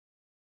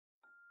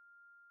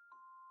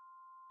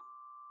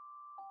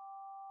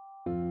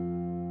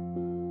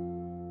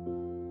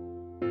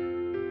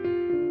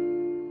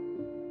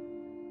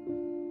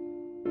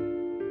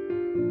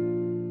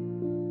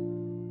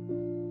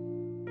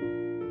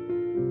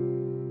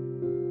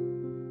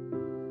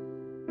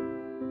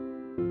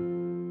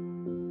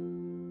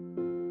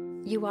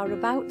You are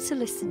about to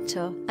listen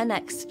to an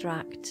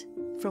extract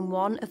from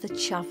one of the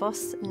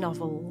Chavos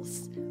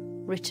novels,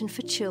 written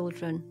for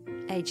children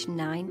aged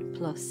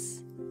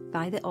 9+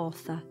 by the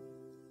author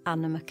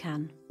Anna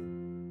McKann.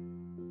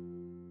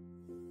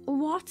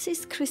 What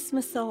is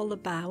Christmas all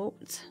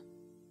about?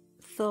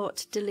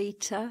 Thought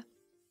Dolita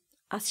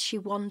as she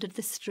wandered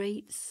the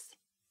streets.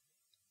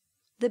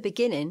 The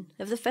beginning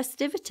of the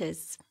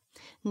festivities.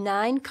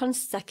 9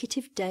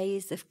 consecutive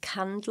days of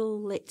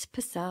candle-lit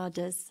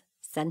posadas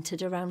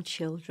centred around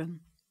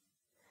children.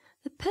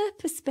 The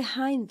purpose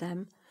behind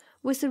them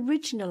was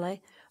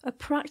originally a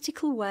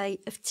practical way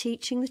of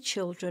teaching the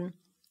children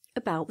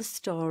about the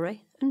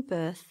story and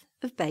birth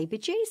of baby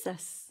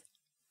Jesus.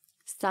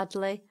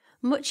 Sadly,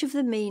 much of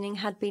the meaning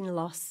had been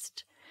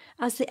lost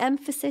as the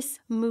emphasis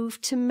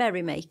moved to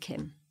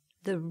merrymaking,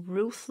 the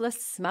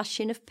ruthless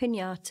smashing of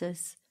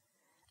piñatas,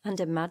 and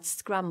a mad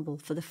scramble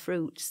for the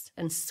fruits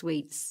and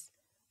sweets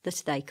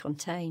that they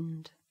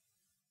contained.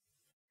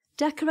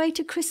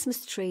 Decorated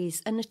Christmas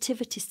trees and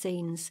nativity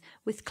scenes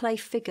with clay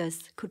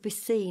figures could be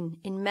seen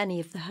in many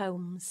of the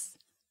homes.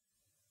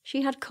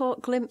 She had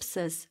caught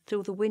glimpses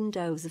through the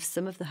windows of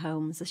some of the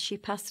homes as she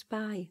passed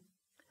by.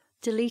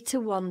 Dolita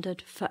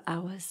wandered for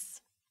hours.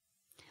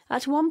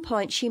 At one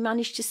point she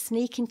managed to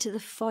sneak into the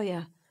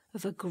foyer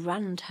of a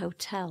grand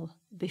hotel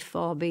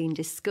before being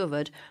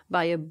discovered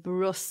by a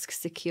brusque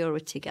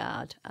security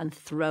guard and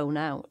thrown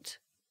out.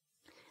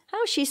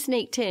 How she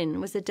sneaked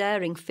in was a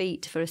daring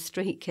feat for a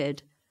street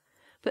kid,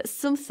 but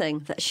something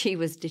that she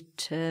was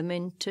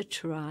determined to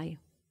try.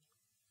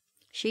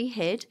 She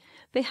hid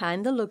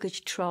behind the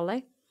luggage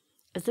trolley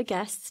as a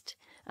guest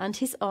and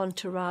his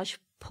entourage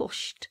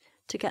pushed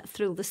to get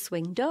through the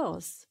swing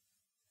doors.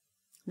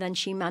 Then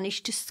she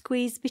managed to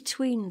squeeze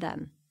between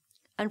them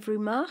and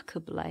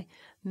remarkably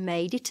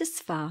made it as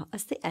far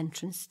as the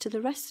entrance to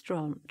the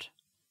restaurant.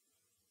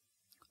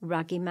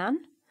 Raggy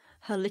Man,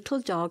 her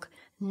little dog,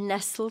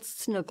 nestled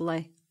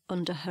snugly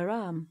under her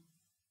arm.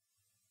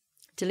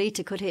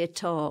 Dolita could hear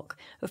talk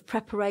of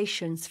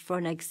preparations for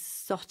an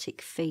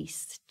exotic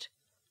feast.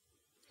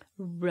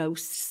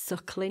 Roast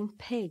suckling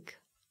pig,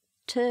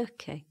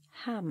 turkey,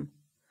 ham,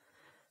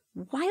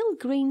 wild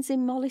greens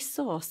in molly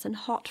sauce and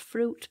hot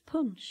fruit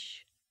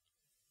punch.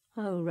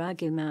 Oh,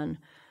 Raggy Man,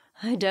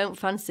 I don't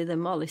fancy the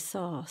molly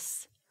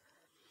sauce,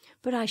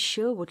 but I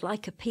sure would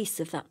like a piece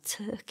of that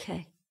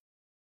turkey.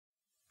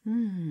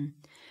 And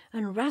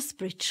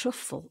raspberry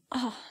truffle,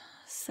 oh,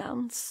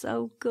 sounds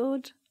so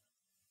good.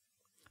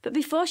 But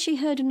before she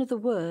heard another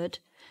word,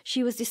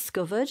 she was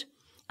discovered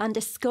and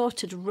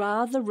escorted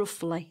rather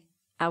roughly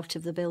out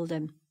of the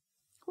building.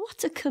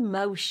 What a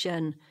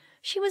commotion!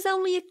 She was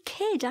only a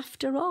kid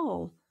after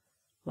all.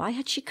 Why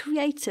had she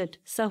created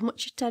so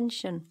much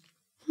attention?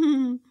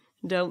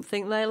 Don't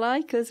think they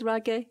like us,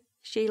 Raggy,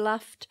 she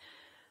laughed,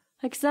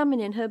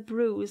 examining her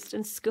bruised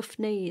and scuffed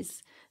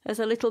knees as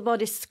her little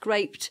body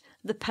scraped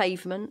the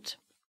pavement.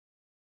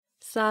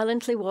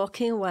 Silently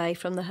walking away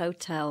from the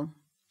hotel,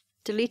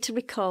 Dolita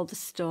recalled the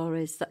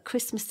stories that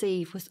Christmas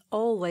Eve was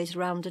always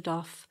rounded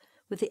off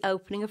with the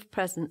opening of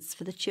presents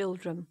for the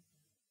children.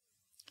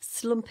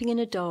 Slumping in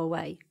a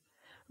doorway,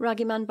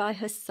 Raggy Man by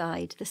her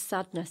side, the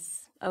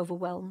sadness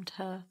overwhelmed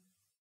her.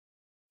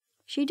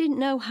 She didn't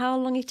know how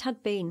long it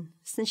had been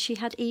since she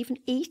had even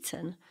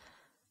eaten,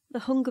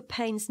 the hunger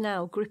pains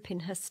now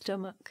gripping her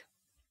stomach.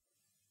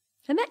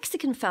 A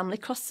Mexican family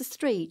crossed the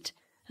street,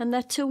 and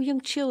their 2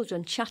 young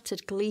children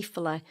chattered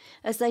gleefully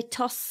as they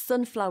tossed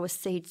sunflower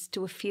seeds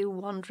to a few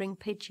wandering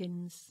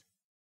pigeons.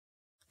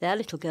 Their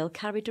little girl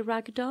carried a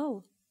rag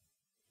doll.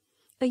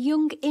 A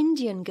young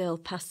Indian girl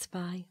passed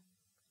by,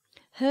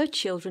 her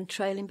children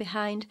trailing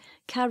behind,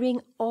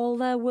 carrying all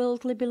their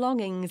worldly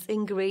belongings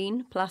in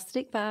green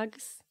plastic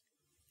bags.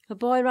 A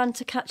boy ran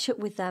to catch up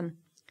with them,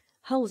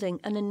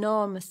 holding an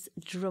enormous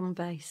drum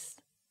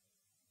bass.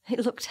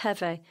 It looked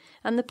heavy,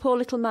 and the poor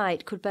little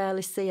mite could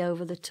barely see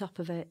over the top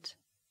of it.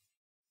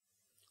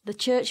 The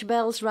church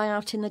bells rang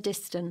out in the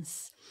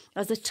distance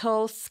as a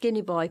tall,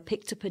 skinny boy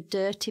picked up a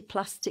dirty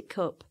plastic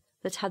cup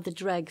that had the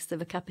dregs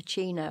of a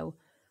cappuccino,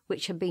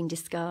 which had been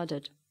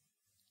discarded.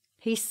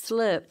 He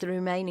slurped the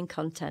remaining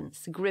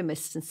contents,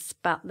 grimaced and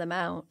spat them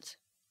out.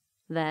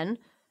 Then,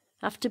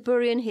 after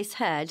burying his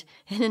head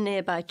in a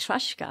nearby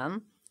trash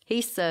can,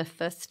 he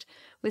surfaced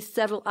with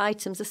several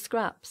items of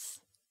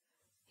scraps.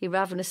 He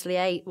ravenously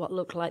ate what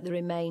looked like the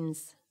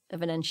remains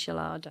of an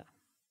enchilada.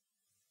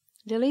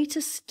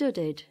 Dolita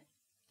studied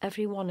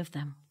every one of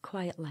them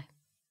quietly.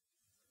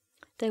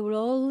 They were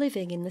all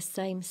living in the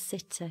same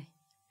city,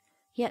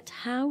 yet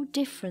how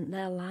different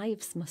their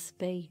lives must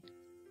be.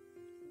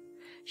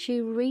 She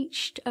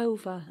reached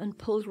over and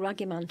pulled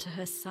Raggy Man to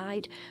her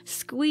side,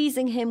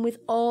 squeezing him with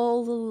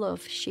all the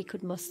love she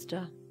could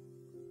muster.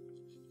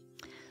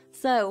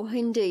 So,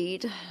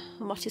 indeed,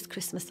 what is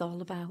Christmas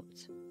all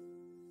about?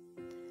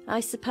 I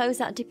suppose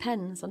that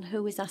depends on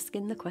who is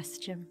asking the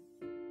question.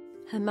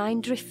 Her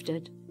mind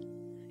drifted.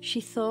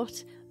 She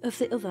thought of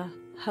the other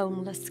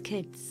homeless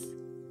kids,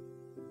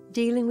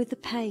 dealing with the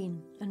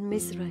pain and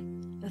misery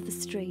of the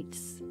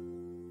streets.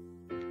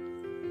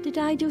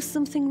 Did I do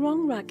something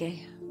wrong,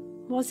 Raggy?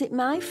 Was it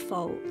my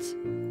fault?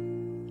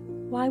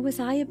 Why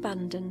was I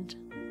abandoned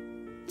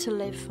to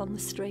live on the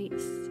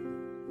streets?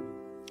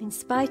 In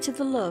spite of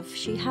the love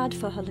she had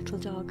for her little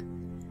dog,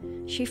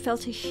 she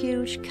felt a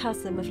huge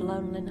chasm of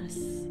loneliness.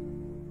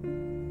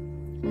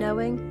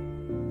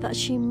 Knowing that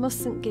she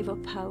mustn't give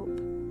up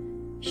hope,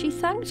 she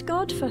thanked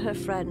God for her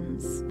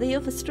friends, the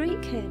other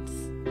street kids,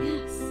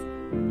 yes.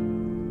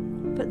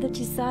 But the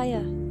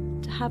desire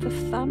to have a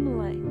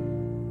family,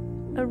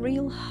 a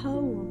real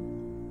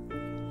home,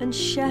 and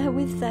share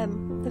with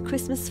them the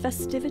Christmas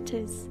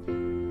festivities,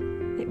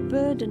 it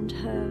burdened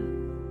her.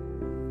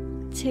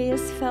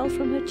 Tears fell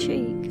from her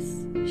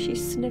cheeks. She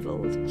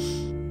snivelled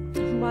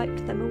and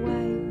wiped them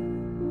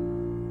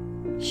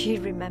away. She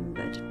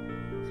remembered.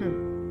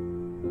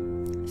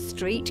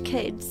 Street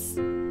kids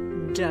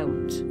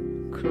don't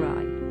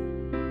cry.